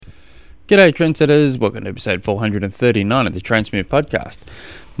G'day trendsetters, welcome to episode 439 of the Trainsmove podcast.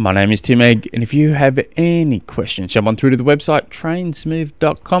 My name is Tim Egg, and if you have any questions, jump on through to the website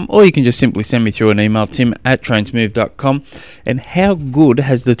trainsmove.com, or you can just simply send me through an email, tim@trainsmove.com. And how good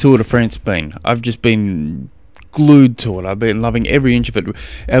has the Tour de France been? I've just been glued to it. I've been loving every inch of it.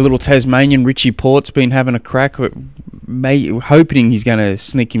 Our little Tasmanian, Richie Port's been having a crack, hoping he's going to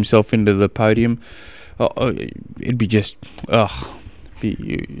sneak himself into the podium. It'd be just...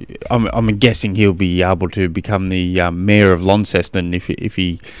 I'm guessing he'll be able to become the mayor of Launceston if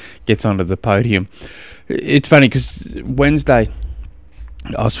he gets onto the podium. It's funny because Wednesday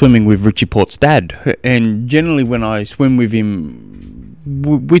I was swimming with Richie Port's dad, and generally when I swim with him,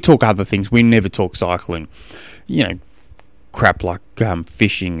 we talk other things. We never talk cycling, crap like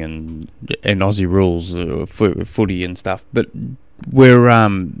fishing and Aussie rules, footy and stuff. But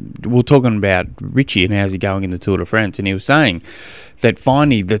we're talking about Richie and how's he going in the Tour de France, and he was saying that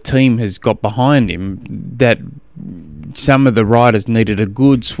finally the team has got behind him, that some of the riders needed a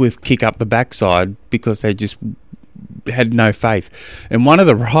good swift kick up the backside because they just had no faith. And one of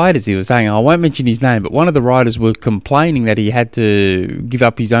the riders, he was saying, I won't mention his name, but one of the riders were complaining that he had to give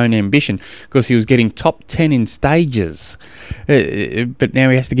up his own ambition because he was getting top 10 in stages. But now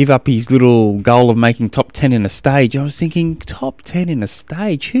he has to give up his little goal of making top 10 in a stage. I was thinking, top 10 in a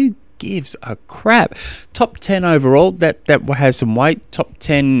stage? Who gives a crap? Top 10 overall, that has some weight. Top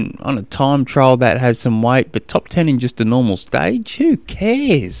 10 on a time trial, that has some weight. But top 10 in just a normal stage, who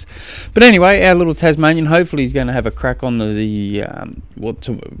cares? But anyway, our little Tasmanian, hopefully he's going to have a crack on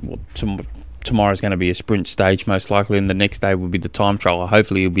tomorrow's going to be a sprint stage most likely, and the next day will be the time trial.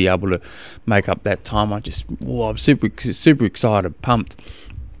 Hopefully he'll be able to make up that time. I'm super excited, pumped.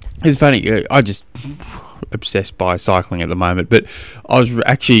 It's funny, I just obsessed by cycling at the moment, but I was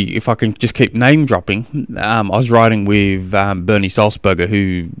actually, if I can just keep name dropping, I was riding with Bernie Salzberger,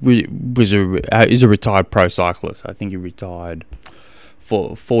 who is a retired pro cyclist. I think he retired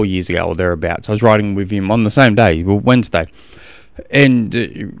 4 years ago or thereabouts. I was riding with him on the same day, Wednesday, and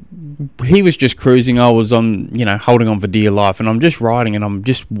he was just cruising. I was on, holding on for dear life, and I'm just riding and I'm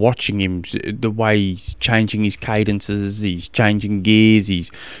just watching him, the way he's changing his cadences, he's changing gears,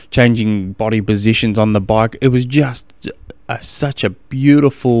 he's changing body positions on the bike. It was just such a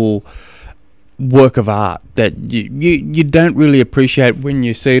beautiful work of art that you don't really appreciate when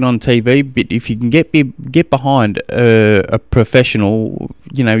you see it on TV. But if you can get behind a professional,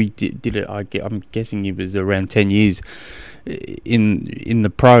 he did it. I'm guessing he was around 10 years in the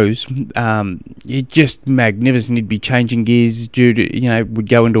pros. It's just magnificent. He'd be changing gears due to, would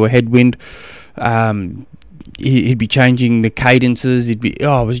go into a headwind. He'd be changing the cadences. It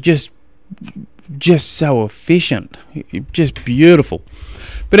was just so efficient, just beautiful.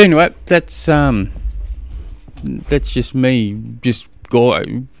 But anyway, that's just me.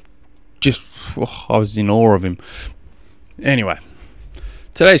 I was in awe of him. Anyway,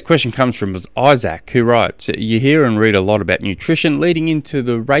 today's question comes from Isaac, who writes, you hear and read a lot about nutrition leading into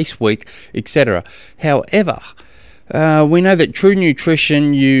the race week, etc. However, we know that true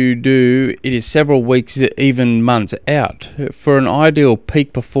nutrition it is several weeks, even months out. For an ideal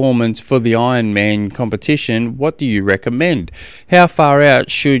peak performance for the Ironman competition, what do you recommend? How far out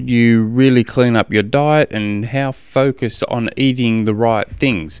should you really clean up your diet, and how focus on eating the right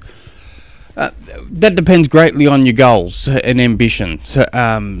things? That depends greatly on your goals and ambitions.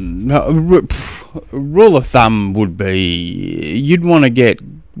 Rule of thumb would be you'd want to get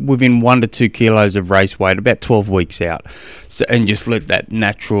within 1 to 2 kilos of race weight about 12 weeks out, and just let that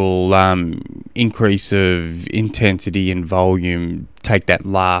natural increase of intensity and volume take that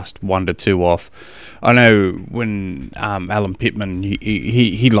last 1 to 2 off. I know when Alan Pittman,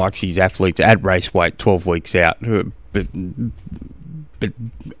 he likes his athletes at race weight 12 weeks out, but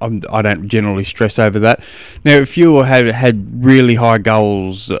I don't generally stress over that. Now, if you had really high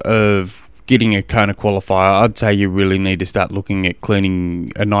goals of getting a Kona qualifier, I'd say you really need to start looking at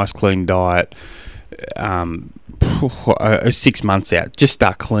cleaning a nice clean diet 6 months out. Just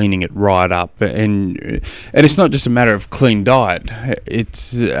start cleaning it right up, and it's not just a matter of clean diet.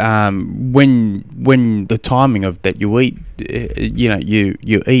 It's when the timing of that you eat.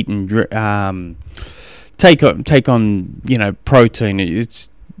 You eat and take on protein.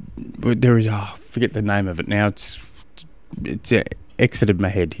 There is I forget the name of it now. It's exited my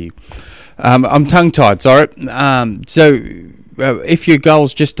head here. I'm tongue tied. Sorry. So if your goal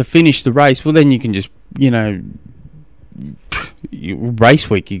is just to finish the race, well then you can just race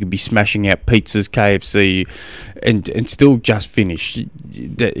week you could be smashing out pizzas, KFC, and still just finish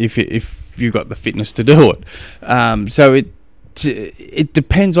if you've got the fitness to do it. So it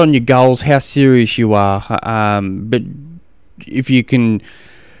depends on your goals, how serious you are. But if you can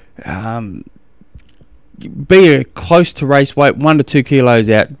be close to race weight, 1 to 2 kilos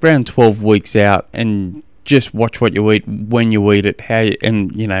out, around 12 weeks out, and just watch what you eat, when you eat it,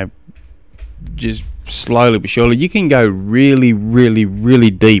 and just slowly but surely you can go really, really, really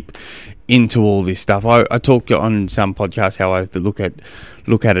deep into all this stuff. I talk on some podcasts how I have to look at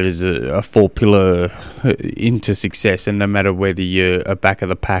it as a 4-pillar into success, and no matter whether you're a back of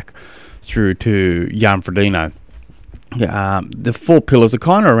the pack through to Jan Frodeno, the 4 pillars are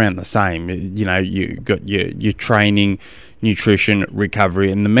kind of around the same. You got your training, nutrition, recovery,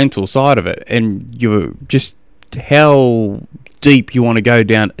 and the mental side of it, and you're just how deep you want to go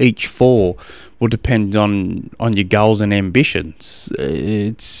down each 4 will depend on your goals and ambitions.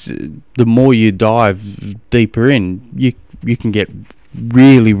 It's the more you dive deeper in, you can get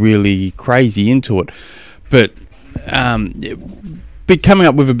really, really crazy into it. But coming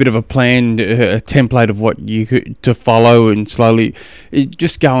up with a bit of a plan, a template of what you could to follow, and slowly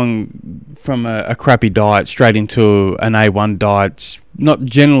just going from a crappy diet straight into an A1 diet's not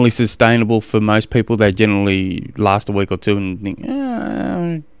generally sustainable for most people. They generally last a week or two and think,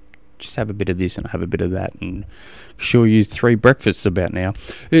 just have a bit of this and have a bit of that, and sure use 3 breakfasts about now.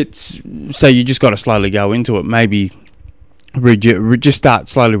 So you just got to slowly go into it. Maybe just start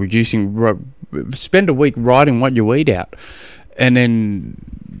slowly reducing. Spend a week writing what you eat out, and then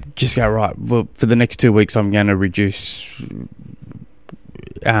just go, right, well, for the next 2 weeks I'm going to reduce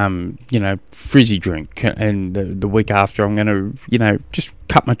frizzy drink, and the week after I'm going to just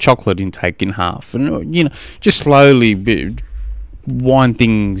cut my chocolate intake in half, and just slowly wind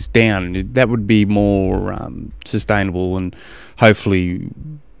things down. That would be more sustainable, and hopefully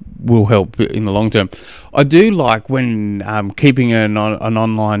will help in the long term. I do like when keeping an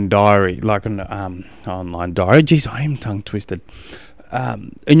online diary, like an online diary. Geez, I am tongue twisted. A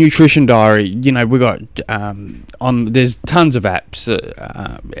nutrition diary. We got there's tons of apps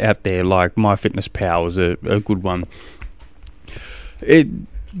out there, like MyFitnessPal is a good one.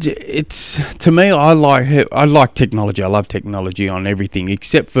 It's to me, I like technology. I love technology on everything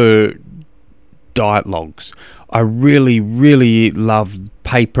except for diet logs. I really, really love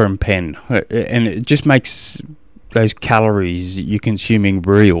paper and pen, and it just makes those calories you're consuming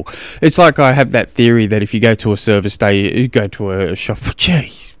real. It's like I have that theory that if you go to a service day, you go to a shop,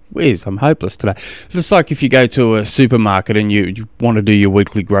 geez, I'm hopeless today. It's like if you go to a supermarket and you want to do your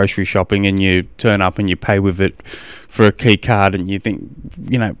weekly grocery shopping, and you turn up and you pay with it for a key card, and you think,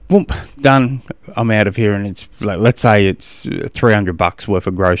 boom, done, I'm out of here, and it's like, let's say it's $300 worth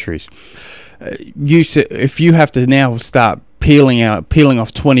of groceries. If you have to now start peeling off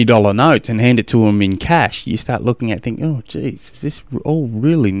 $20 notes and hand it to them in cash, you start looking at thinking, oh geez, is this all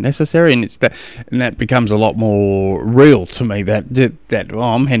really necessary? And that becomes a lot more real to me, that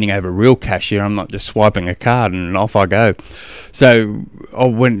I'm handing over real cash here. I'm not just swiping a card and off I go. So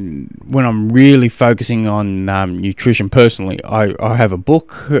when I'm really focusing on nutrition personally, I have a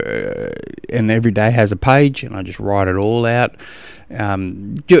book, and every day has a page, and I just write it all out.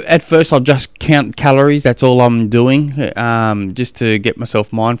 At first I'll just count calories, that's all I'm doing, just to get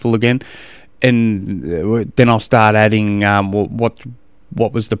myself mindful again, and then I'll start adding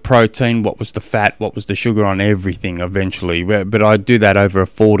what was the protein, what was the fat, what was the sugar on everything eventually, but I do that over a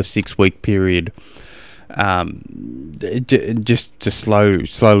 4 to 6 week period, just to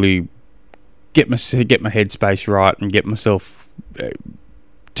slowly get my headspace right and get myself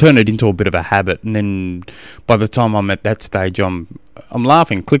turn it into a bit of a habit, and then by the time I'm at that stage, I'm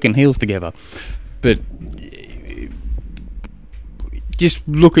laughing, clicking heels together. But just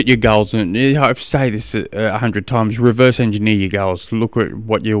look at your goals, and I say this 100 times: reverse engineer your goals. Look at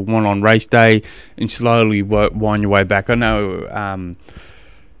what you want on race day, and slowly wind your way back. I know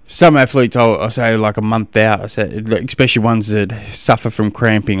some athletes, I'll say like a month out. I say, especially ones that suffer from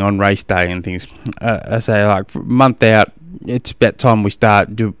cramping on race day and things. I say like a month out. It's about time we start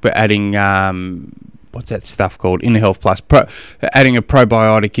adding what's that stuff called? Inner Health Plus. Adding a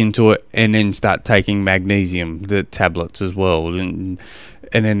probiotic into it, and then start taking magnesium, the tablets as well. And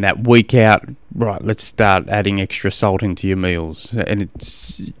then that week out, right, let's start adding extra salt into your meals. And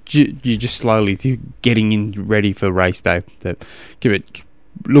you're just slowly getting ready for race day.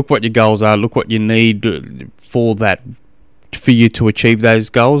 Look what your goals are. Look what you need for you to achieve those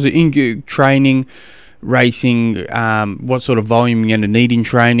goals. In your training, racing, what sort of volume you're going to need in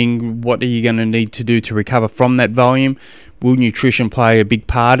training, what are you going to need to do to recover from that volume? Will nutrition play a big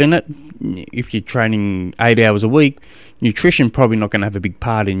part in it? If you're training 8 hours a week, nutrition probably not going to have a big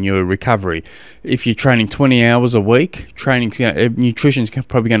part in your recovery. If you're training 20 hours a week, nutrition's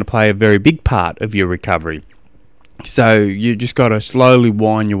probably going to play a very big part of your recovery. So you just got to slowly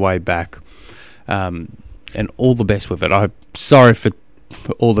wind your way back, and all the best with it. I'm sorry for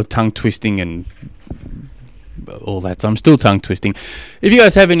all the tongue twisting and all that. So I'm still tongue twisting. If you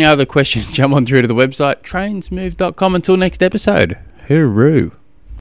guys have any other questions, jump on through to the website, trainsmove.com. Until next episode, hooroo.